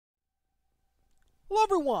Hello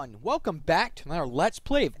everyone, welcome back to another Let's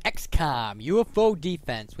Play of XCOM UFO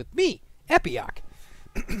Defense with me, TheEpioch.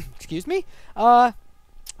 Excuse me. So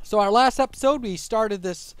our last episode we started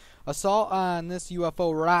this assault on this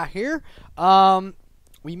UFO right here.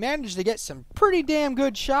 We managed to get some pretty damn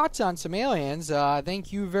good shots on some aliens.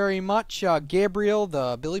 Thank you very much, Gabriel,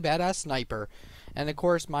 the Billy Badass Sniper. And of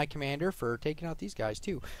course my commander for taking out these guys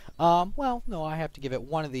too. Well, no, I have to give it,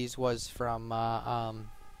 one of these was from,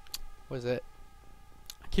 was it?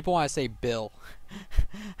 Keep on wanting to say Bill.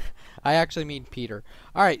 I actually mean Peter.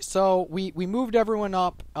 Alright, so we moved everyone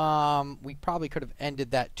up. We probably could have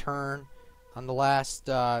ended that turn on the last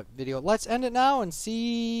video. Let's end it now and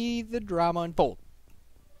see the drama unfold.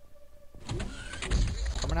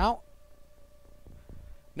 Coming out?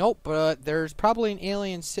 Nope, but there's probably an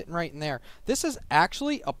alien sitting right in there. This is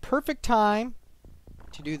actually a perfect time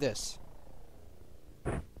to do this.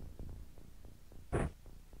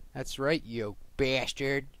 That's right, you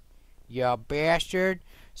bastard. You bastard.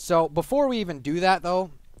 So, before we even do that, though,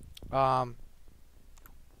 do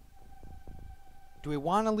we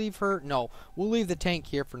want to leave her? No. We'll leave the tank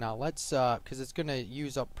here for now. Let's, because it's going to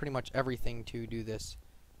use up pretty much everything to do this.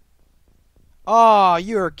 Oh,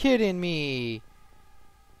 you're kidding me.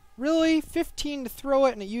 Really? 15 to throw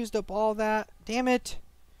it and it used up all that? Damn it.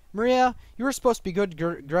 Maria, you were supposed to be good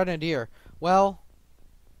grenadier. Well,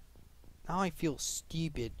 now I feel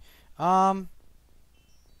stupid.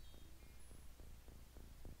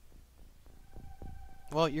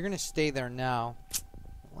 Well, you're going to stay there now.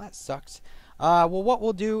 Well, that sucks. Well, what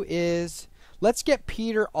we'll do is, let's get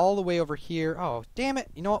Peter all the way over here. Oh, damn it.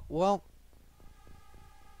 You know what? Well,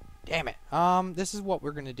 damn it. This is what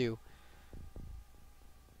we're going to do.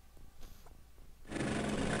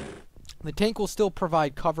 The tank will still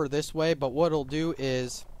provide cover this way, but what it'll do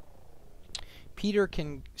is, Peter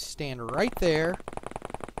can stand right there.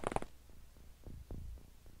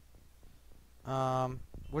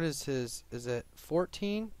 What is his? Is it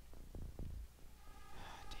 14?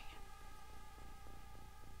 Dang it.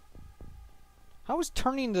 How is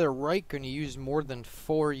turning to the right going to use more than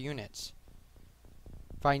 4 units?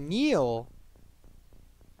 If I kneel...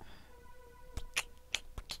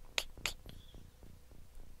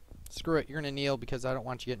 Screw it, you're going to kneel because I don't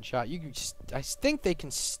want you getting shot. You can I think they can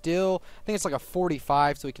still... I think it's like a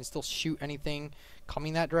 45, so we can still shoot anything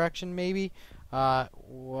coming that direction, maybe.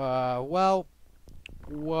 Well...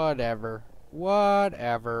 Whatever.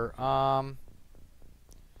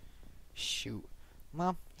 Shoot.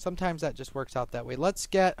 Well, sometimes that just works out that way. Let's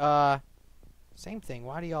get, same thing.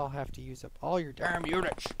 Why do y'all have to use up all your damn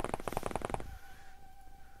units?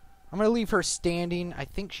 I'm gonna leave her standing. I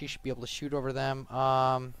think she should be able to shoot over them.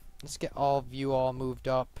 Let's get all of you all moved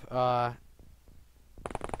up.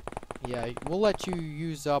 Yeah, we'll let you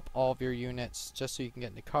use up all of your units just so you can get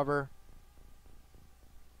into cover.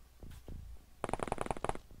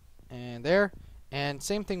 And there. And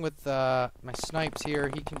same thing with my snipes here.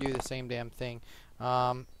 He can do the same damn thing.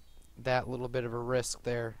 That little bit of a risk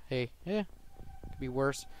there. Hey, yeah, could be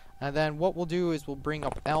worse. And then what we'll do is we'll bring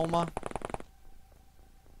up Elma.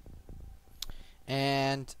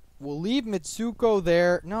 And we'll leave Mitsuko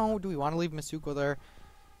there. No, do we want to leave Mitsuko there?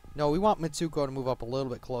 No, we want Mitsuko to move up a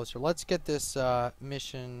little bit closer. Let's get this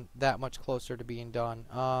mission that much closer to being done.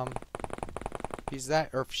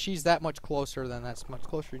 If she's that much closer, then that's much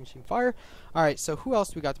closer and she can fire. Alright, so who else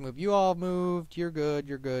do we got to move? You all moved. You're good,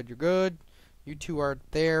 you're good, you're good. You two are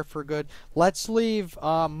there for good. Let's leave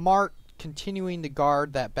Mark continuing to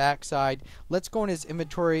guard that backside. Let's go in his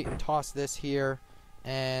inventory and toss this here.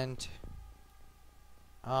 And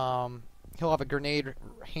he'll have a grenade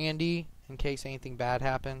handy in case anything bad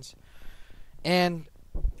happens. And,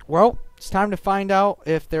 well, it's time to find out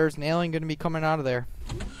if there's an alien going to be coming out of there.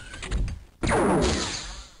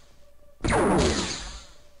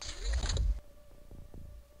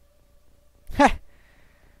 Heh.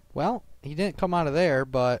 Well, he didn't come out of there,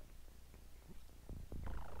 but...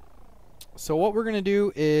 So what we're going to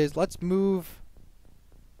do is, let's move...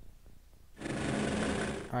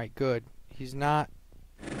 Alright, good. He's not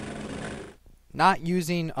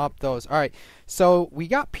using up those. Alright, so we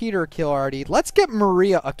got Peter a kill already. Let's get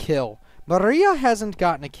Maria a kill. Maria hasn't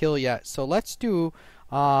gotten a kill yet, so let's do...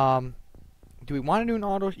 Do we want to do an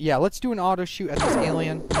auto? Yeah, let's do an auto shoot at this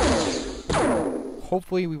alien.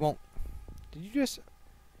 Hopefully we won't... Did you just...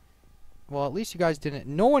 Well, at least you guys didn't...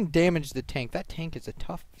 No one damaged the tank. That tank is a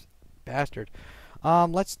tough bastard.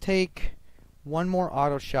 Let's take one more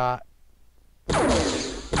auto shot.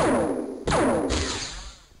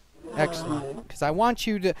 Excellent. Because I want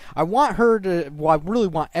you to... I want her to... Well, I really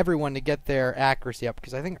want everyone to get their accuracy up.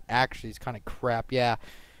 Because I think accuracy is kind of crap. Yeah.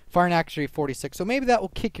 Firing accuracy 46. So maybe that will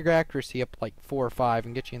kick your accuracy up like 4 or 5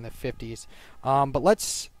 and get you in the 50s. But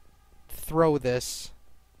let's throw this.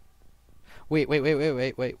 Wait.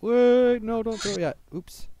 No, don't throw it yet.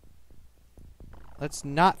 Oops. Let's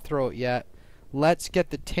not throw it yet. Let's get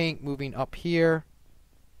the tank moving up here.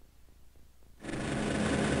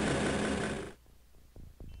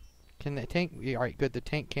 Can the tank... Alright, good. The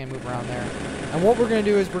tank can move around there. And what we're going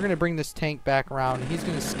to do is we're going to bring this tank back around. He's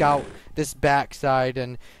going to scout this backside.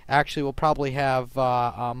 And actually, we'll probably have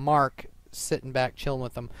Mark sitting back chilling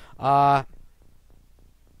with them.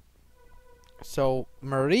 So,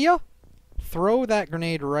 Maria, throw that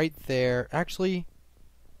grenade right there. Actually...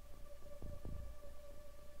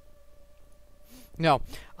 No.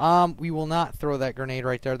 We will not throw that grenade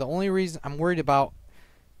right there. The only reason I'm worried about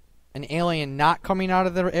an alien not coming out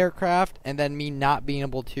of the aircraft and then me not being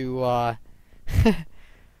able to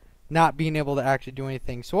not being able to actually do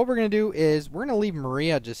anything. So what we're going to do is we're going to leave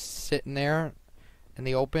Maria just sitting there in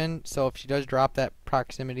the open. So if she does drop that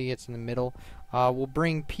proximity, it's in the middle. We'll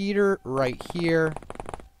bring Peter right here.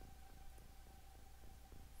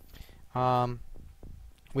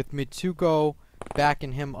 With Mitsuko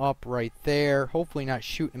backing him up right there. Hopefully not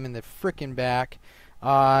shooting him in the frickin' back.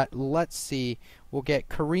 Let's see. We'll get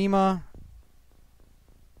Karima.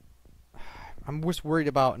 I'm just worried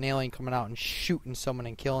about an alien coming out and shooting someone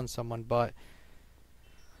and killing someone, but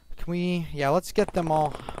can we... Yeah, let's get them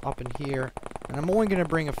all up in here. And I'm only going to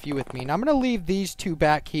bring a few with me. And I'm going to leave these two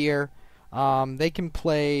back here. They can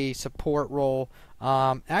play support role.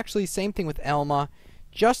 Actually, same thing with Elma.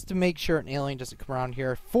 Just to make sure an alien doesn't come around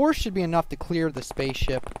here. 4 should be enough to clear the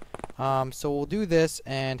spaceship. So we'll do this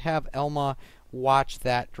and have Elma watch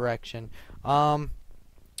that direction.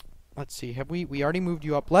 Let's see. Have we already moved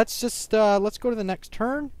you up? Let's just let's go to the next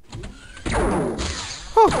turn.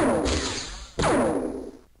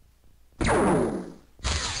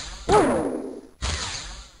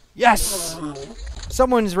 Yes!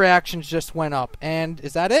 Someone's reactions just went up. And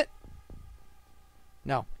is that it?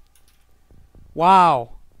 No.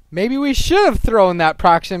 Wow. Maybe we should have thrown that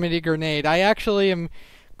proximity grenade. I actually am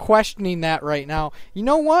questioning that right now. You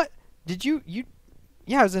know what? Did you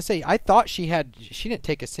yeah, I was going to say, I thought she didn't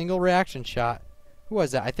take a single reaction shot. Who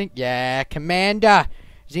was that? I think, yeah, Commander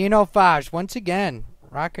Xenophage, once again,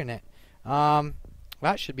 rocking it. That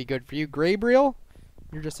should be good for you. Gabriel,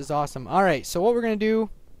 you're just as awesome. Alright, so what we're going to do,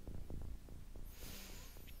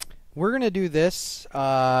 we're going to do this.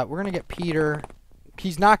 We're going to get Peter.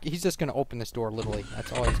 He's just going to open this door, literally.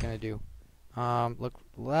 That's all he's going to do. Look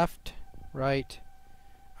left, right.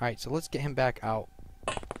 Alright, so let's get him back out.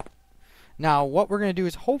 Now, what we're going to do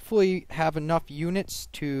is hopefully have enough units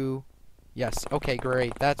to... Yes, okay,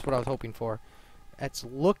 great. That's what I was hoping for. Let's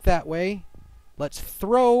look that way. Let's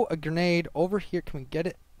throw a grenade over here. Can we get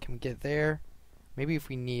it? Can we get it there? Maybe if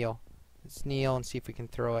we kneel. Let's kneel and see if we can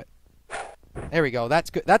throw it. There we go. That's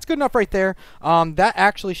good. That's good enough right there. That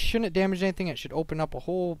actually shouldn't damage anything. It should open up a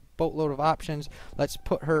whole boatload of options. Let's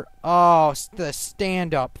put her... Oh, the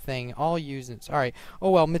stand-up thing. All units. Alright. Oh,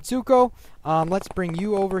 well, Mitsuko, let's bring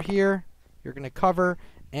you over here. You're going to cover.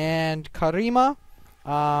 And Karima,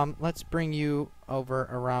 let's bring you over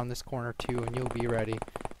around this corner too, and you'll be ready.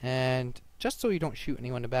 And just so you don't shoot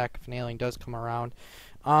anyone in the back if an alien does come around.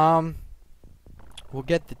 We'll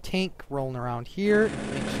get the tank rolling around here.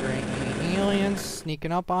 Make sure ain't any aliens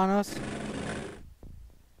sneaking up on us.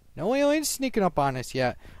 No aliens sneaking up on us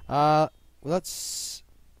yet. Let's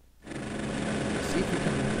see if we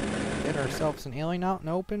can get ourselves an alien out in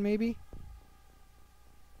the open, maybe.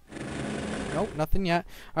 Nope, nothing yet.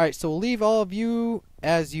 Alright, so we'll leave all of you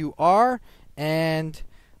as you are, and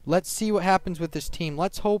let's see what happens with this team.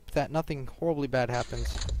 Let's hope that nothing horribly bad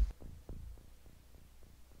happens.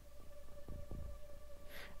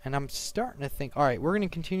 And I'm starting to think... Alright, we're going to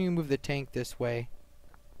continue to move the tank this way.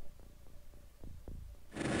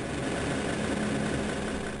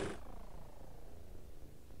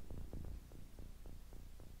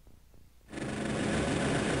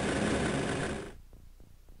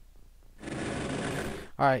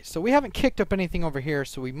 Alright, so we haven't kicked up anything over here,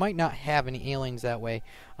 so we might not have any aliens that way.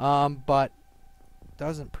 But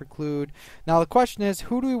doesn't preclude. Now the question is,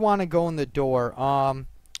 who do we want to go in the door?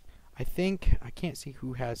 I think I can't see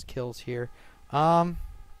who has kills here. Maria,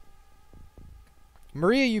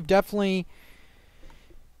 you've definitely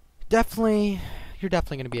you're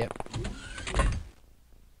definitely gonna be it.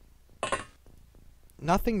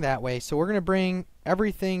 Nothing that way, so we're gonna bring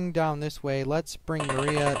everything down this way. Let's bring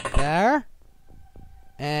Maria there.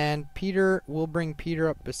 And Peter, we'll bring Peter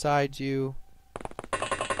up beside you.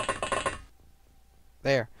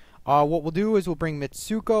 There. What we'll do is we'll bring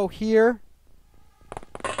Mitsuko here.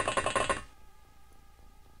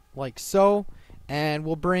 like so. And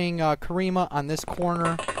we'll bring Karima on this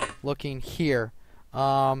corner, looking here.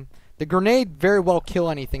 The grenade very well kill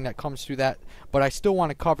anything that comes through that, but I still want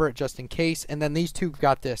to cover it just in case. And then these two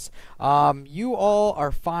got this. You all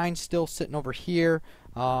are fine still sitting over here.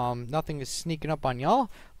 Nothing is sneaking up on y'all.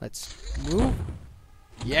 Let's move.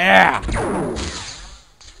 Yeah!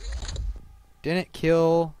 Didn't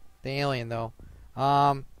kill the alien, though.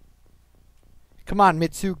 Come on,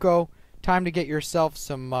 Mitsuko. Time to get yourself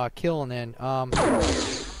some killing in.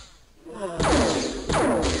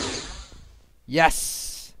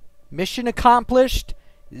 Yes! Mission accomplished.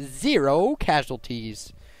 0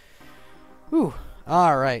 casualties. Whew.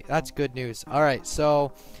 Alright, that's good news. Alright,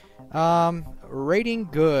 so... rating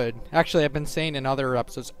good. Actually, I've been saying in other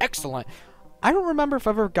episodes, excellent. I don't remember if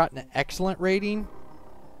I've ever gotten an excellent rating.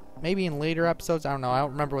 Maybe in later episodes. I don't know. I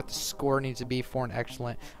don't remember what the score needs to be for an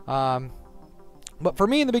excellent. But for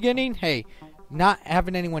me in the beginning, hey, not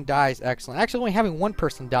having anyone die is excellent. Actually, only having one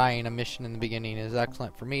person die in a mission in the beginning is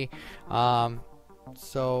excellent for me.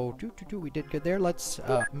 So, we did good there. Let's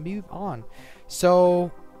move on.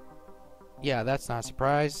 So, yeah, that's not a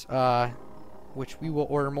surprise. Which we will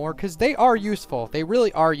order more because they are useful. They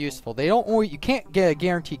really are useful. They don't always, you can't get a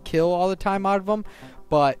guaranteed kill all the time out of them,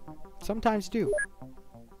 but sometimes do.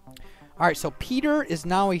 All right, so Peter is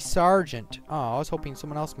now a sergeant. Oh, I was hoping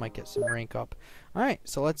someone else might get some rank up. All right,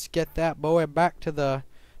 so let's get that boy back to the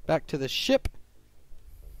ship.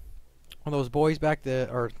 One of those boys back to,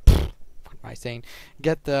 or what am I saying?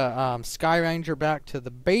 Get the Sky Ranger back to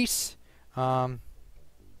the base.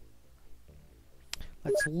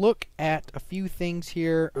 Let's look at a few things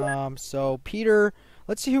here. So Peter,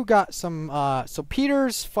 let's see who got some. So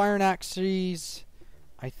Peter's fire and axes,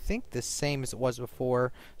 I think the same as it was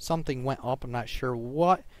before. Something went up. I'm not sure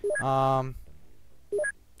what.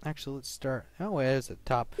 Actually, let's start. Oh, it is at the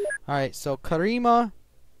top. All right. So Karima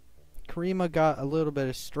got a little bit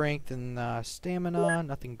of strength and stamina.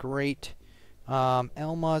 Nothing great.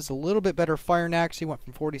 Elma's a little bit better fire and axe. He went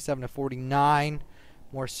from 47 to 49.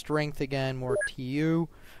 More strength again, more TU.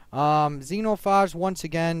 Xenophage, once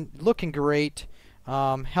again, looking great.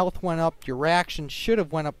 Health went up. Your reaction should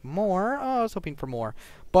have went up more. Oh, I was hoping for more.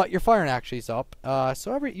 But your fire and action is up.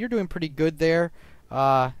 So you're doing pretty good there.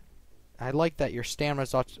 I like that your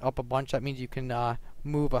stamina's up a bunch. That means you can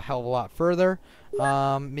move a hell of a lot further.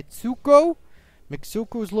 Mitsuko's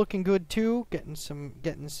looking good too. Getting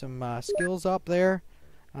some skills up there.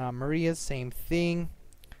 Maria's same thing.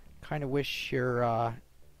 Kind of wish your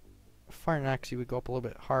fire and axe would go up a little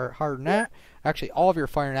bit harder than that. Actually, all of your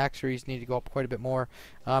fire and axes need to go up quite a bit more.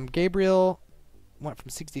 Gabriel went from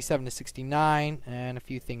 67 to 69, and a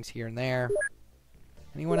few things here and there.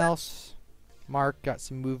 Anyone else? Mark got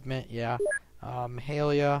some movement, yeah.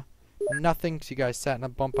 Halia, nothing, because you guys sat in a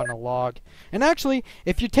bump on a log. And actually,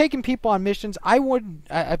 if you're taking people on missions, I would,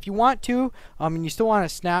 if you want to, and you still want a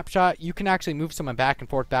snapshot, you can actually move someone back and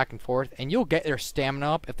forth, and you'll get their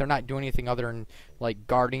stamina up if they're not doing anything other than, like,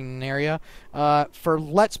 guarding an area. For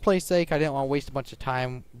Let's Play sake, I didn't want to waste a bunch of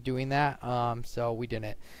time doing that, so we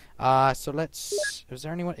didn't. So let's, was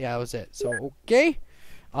there anyone? Yeah, that was it. So, okay.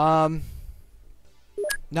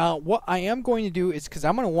 Now, what I am going to do is, because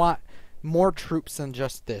I'm going to want more troops than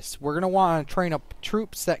just this. We're going to want to train up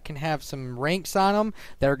troops that can have some ranks on them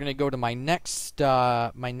that are going to go to my next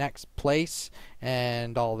place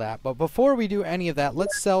and all that. But before we do any of that,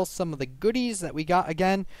 let's sell some of the goodies that we got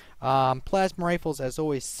again. Plasma rifles, as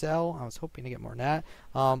always, sell. I was hoping to get more than that.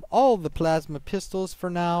 All of the plasma pistols for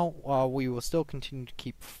now. We will still continue to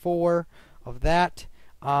keep 4 of that.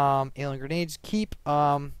 Alien grenades, keep.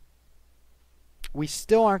 We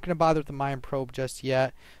still aren't going to bother with the mine probe just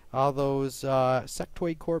yet. All those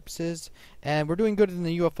sectoid corpses, and we're doing good in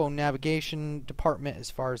the UFO navigation department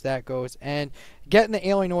as far as that goes. And getting the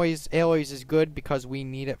alloys is good because we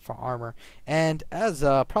need it for armor. And as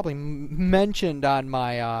probably mentioned on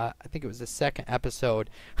my, I think it was the second episode,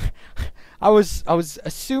 I was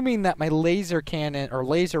assuming that my laser cannon or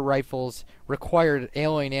laser rifles required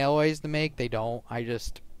alloys to make. They don't. I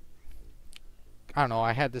don't know,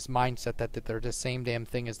 I had this mindset that they're the same damn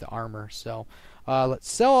thing as the armor. So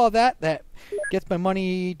let's sell all that. That gets my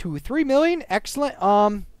money to 3 million. Excellent.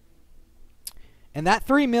 And that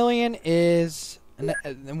 3 million is,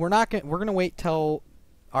 and we're gonna wait till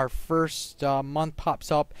our first month pops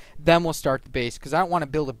up, then we'll start the base, because I don't want to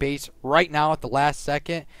build a base right now at the last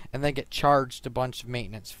second and then get charged a bunch of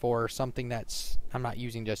maintenance for something that's I'm not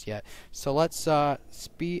using just yet. So let's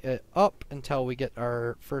speed it up until we get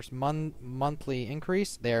our first monthly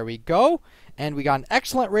increase. There we go. And we got an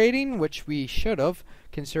excellent rating, which we should have,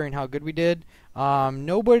 considering how good we did.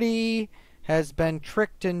 Nobody has been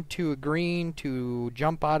tricked into agreeing to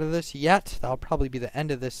jump out of this yet. That'll probably be the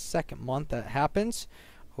end of this second month that happens.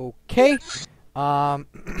 Okay.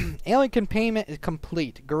 Alien containment is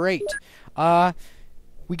complete. Great.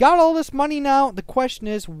 We got all this money now. The question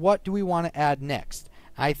is, what do we want to add next?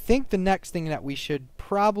 I think the next thing that we should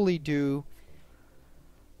probably do...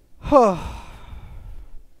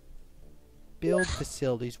 build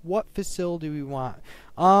facilities. What facility do we want?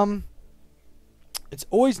 It's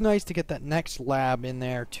always nice to get that next lab in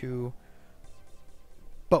there too.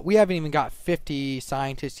 But we haven't even got 50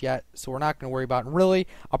 scientists yet, so we're not going to worry about it. Really,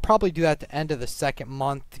 I'll probably do that at the end of the second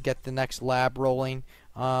month to get the next lab rolling.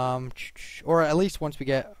 Or at least once we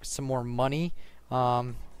get some more money.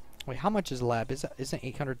 Wait, how much is a lab? Isn't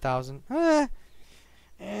 800,000?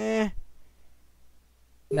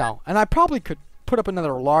 No, and I probably could put up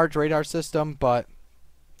another large radar system, but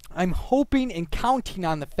I'm hoping and counting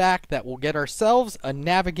on the fact that we'll get ourselves a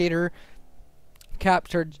navigator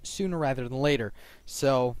captured sooner rather than later.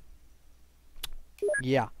 So,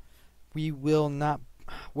 yeah, we will not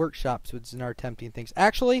workshops with our tempting things.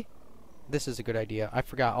 Actually, this is a good idea. I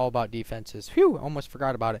forgot all about defenses. Phew, almost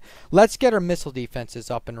forgot about it. Let's get our missile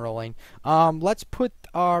defenses up and rolling. Let's put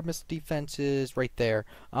our missile defenses right there.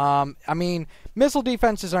 I mean, missile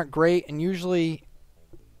defenses aren't great, and usually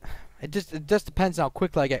it just depends on how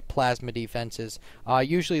quickly I get plasma defenses. I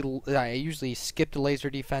usually skip the laser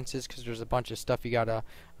defenses because there's a bunch of stuff you gotta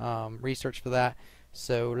research for that.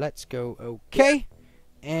 So let's go. Okay,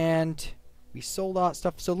 and we sold out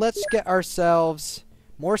stuff. So let's get ourselves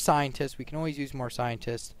more scientists. We can always use more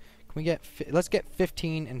scientists. Can we get? Let's get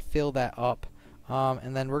 15 and fill that up.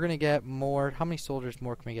 And then we're gonna get more. How many soldiers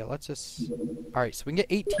more can we get? Let's just. All right, so we can get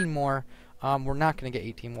 18 more. We're not gonna get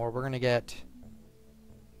 18 more. We're gonna get.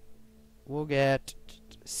 We'll get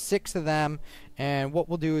 6 of them, and what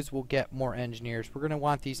we'll do is we'll get more engineers. We're gonna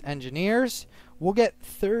want these engineers. We'll get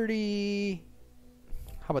 30.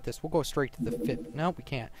 How about this? We'll go straight to the 5th. No, we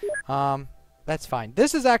can't. That's fine.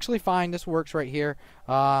 This is actually fine. This works right here.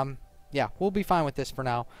 Yeah, we'll be fine with this for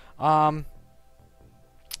now.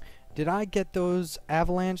 Did I get those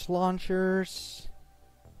avalanche launchers?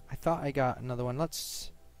 I thought I got another one.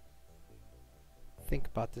 Let's think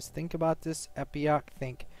about this. Think about this, TheEpioch.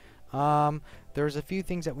 Think. There's a few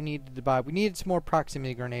things that we needed to buy. We needed some more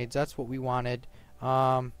proximity grenades. That's what we wanted.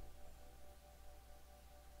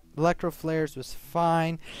 Electro flares was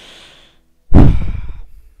fine.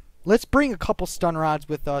 Let's bring a couple stun rods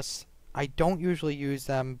with us. I don't usually use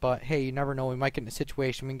them, but hey, you never know. We might get in a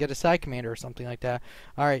situation. We can get a side commander or something like that.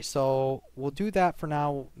 Alright, so we'll do that for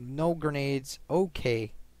now. No grenades.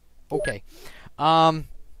 Okay. Okay.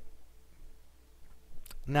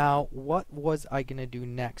 Now, what was I going to do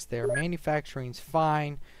next there? Manufacturing's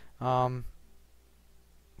fine. We're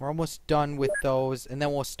almost done with those, and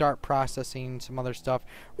then we'll start processing some other stuff.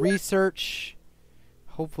 Research.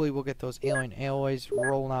 Hopefully we'll get those alien alloys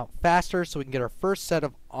rolling out faster so we can get our first set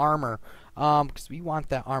of armor, because we want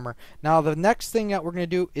that armor. Now the next thing that we're going to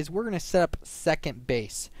do is we're going to set up second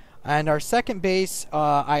base. And our second base,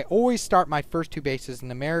 I always start my first 2 bases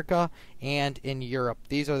in America and in Europe.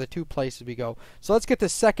 These are the 2 places we go. So let's get the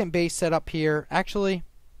second base set up here. Actually,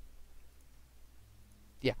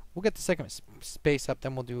 yeah, we'll get the second base up,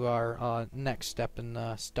 then we'll do our next step in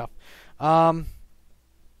stuff.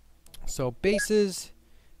 So bases.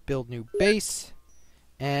 Build new base,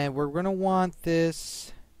 and we're going to want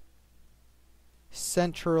this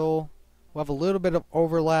central. We'll have a little bit of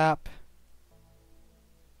overlap.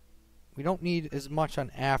 We don't need as much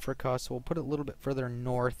on Africa, so we'll put it a little bit further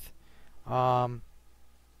north. Yeah,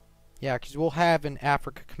 because we'll have an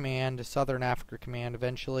Africa command, a Southern Africa command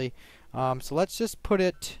eventually. So let's just put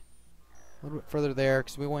it a little bit further there,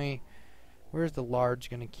 because we want. Where's the large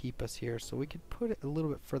going to keep us here? So we could put it a little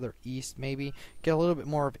bit further east, maybe get a little bit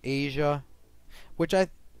more of Asia, which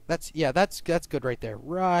that's good right there,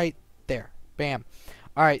 right there, bam.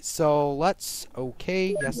 All right, so let's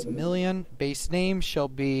yes, a million. Base name shall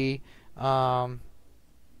be we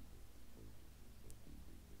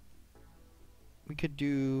could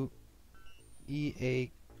do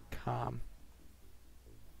EACOM,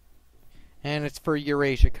 and it's for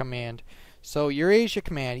Eurasia command. So Eurasia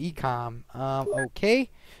command, ECOM. Okay.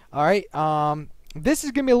 Alright. This is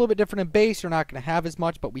going to be a little bit different in base. You're not going to have as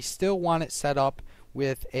much, but we still want it set up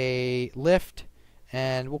with a lift.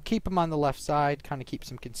 And we'll keep them on the left side, kind of keep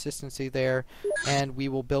some consistency there. And we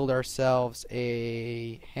will build ourselves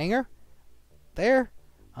a hangar there.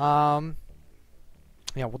 Yeah,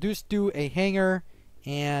 we'll just do a hangar.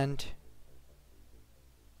 And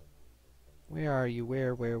where are you?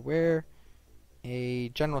 Where? A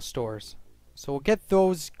general stores. So we'll get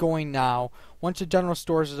those going now. Once the general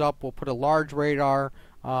stores is up, we'll put a large radar,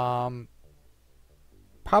 probably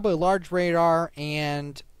a large radar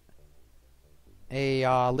and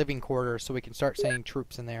a living quarter, so we can start sending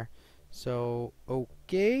troops in there. So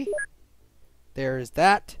okay, there's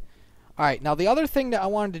that. Alright, now the other thing that I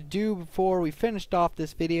wanted to do before we finished off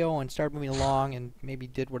this video and started moving along and maybe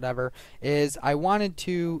did whatever is I wanted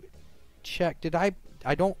to check,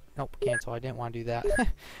 nope, cancel, I didn't want to do that.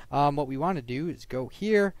 What we want to do is go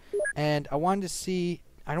here, and I wanted to see,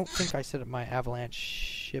 I don't think I set up my avalanche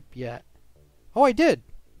ship yet. Oh, I did!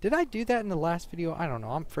 Did I do that in the last video? I don't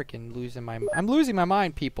know, I'm freaking losing my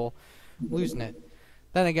mind, people. I'm losing it.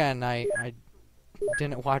 Then again, I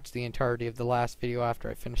didn't watch the entirety of the last video after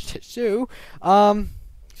I finished it. So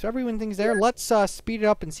everything's there. Let's speed it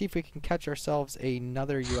up and see if we can catch ourselves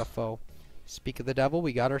another UFO. Speak of the devil,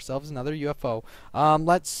 we got ourselves another UFO.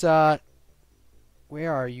 Let's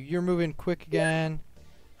where are you? You're moving quick again.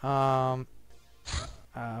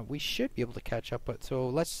 We should be able to catch up, but so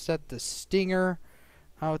let's set the Stinger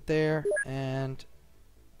out there and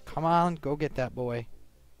come on, go get that boy.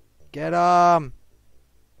 Get him!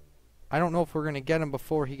 I don't know if we're gonna get him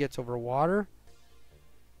before he gets over water.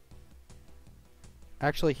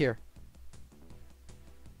 Actually, here.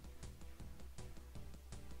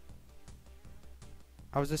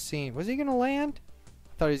 I was just seeing. Was he gonna land?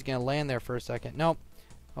 I thought he was gonna land there for a second. Nope.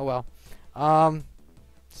 Oh well.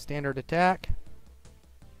 Standard attack.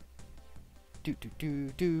 Do do do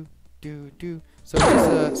do do do. So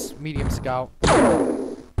it's a medium scout.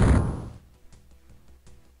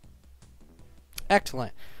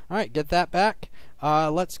 Excellent. Alright, get that back.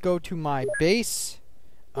 Let's go to my base.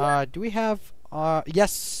 Do we have...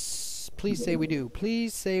 yes, please say we do.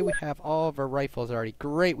 Please say we have all of our rifles already.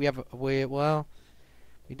 Great, we have... well,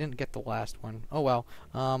 we didn't get the last one. Oh well.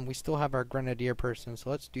 We still have our grenadier person, so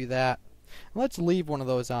let's do that. Let's leave one of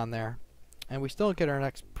those on there. And we still get our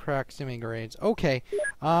next proximity grades. Okay,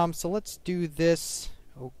 so let's do this.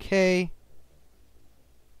 Okay.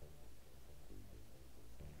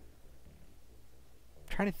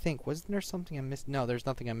 Trying to think, wasn't there something I missed? No, there's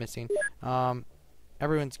nothing I'm missing.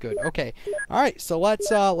 Everyone's good. Okay. Alright, so let's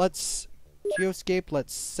geoscape.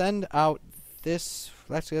 Let's send out this.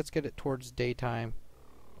 Let's get it towards daytime.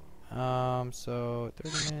 So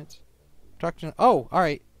 30 minutes. Production. Oh,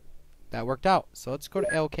 alright. That worked out. So let's go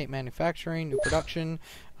to allocate manufacturing, new production.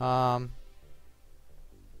 I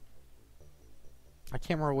can't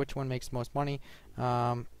remember which one makes the most money.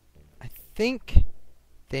 I think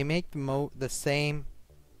they make the same.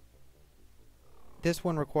 This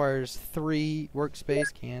one requires 3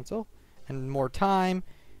 workspace, cancel, and more time.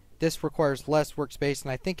 This requires less workspace,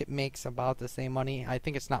 and I think it makes about the same money. I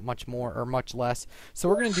think it's not much more or much less. So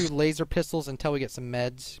we're going to do laser pistols until we get some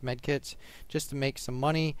med kits, just to make some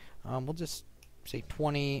money. We'll just say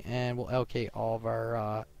 20, and we'll allocate all of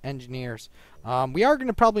our engineers. We are going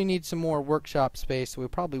to probably need some more workshop space, so we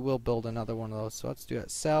probably will build another one of those. So let's do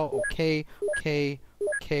it. Sell, okay, okay,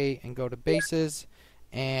 okay, and go to bases,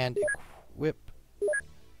 and equip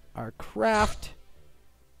our craft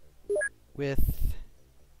with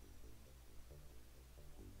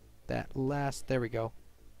that last. There we go.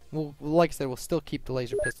 We'll, like I said, we'll still keep the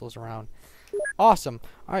laser pistols around. Awesome.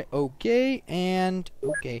 Alright, okay, and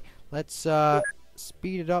okay. Let's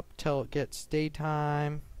speed it up till it gets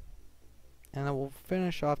daytime, and then we'll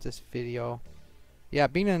finish off this video. Yeah,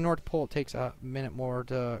 being in the North Pole, it takes a minute more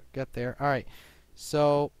to get there. Alright,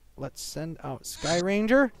 so let's send out Sky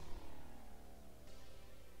Ranger.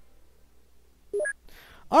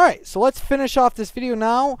 Alright, so let's finish off this video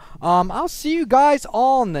now. I'll see you guys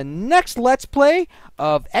all in the next Let's Play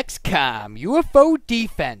of XCOM UFO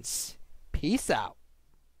Defense. Peace out.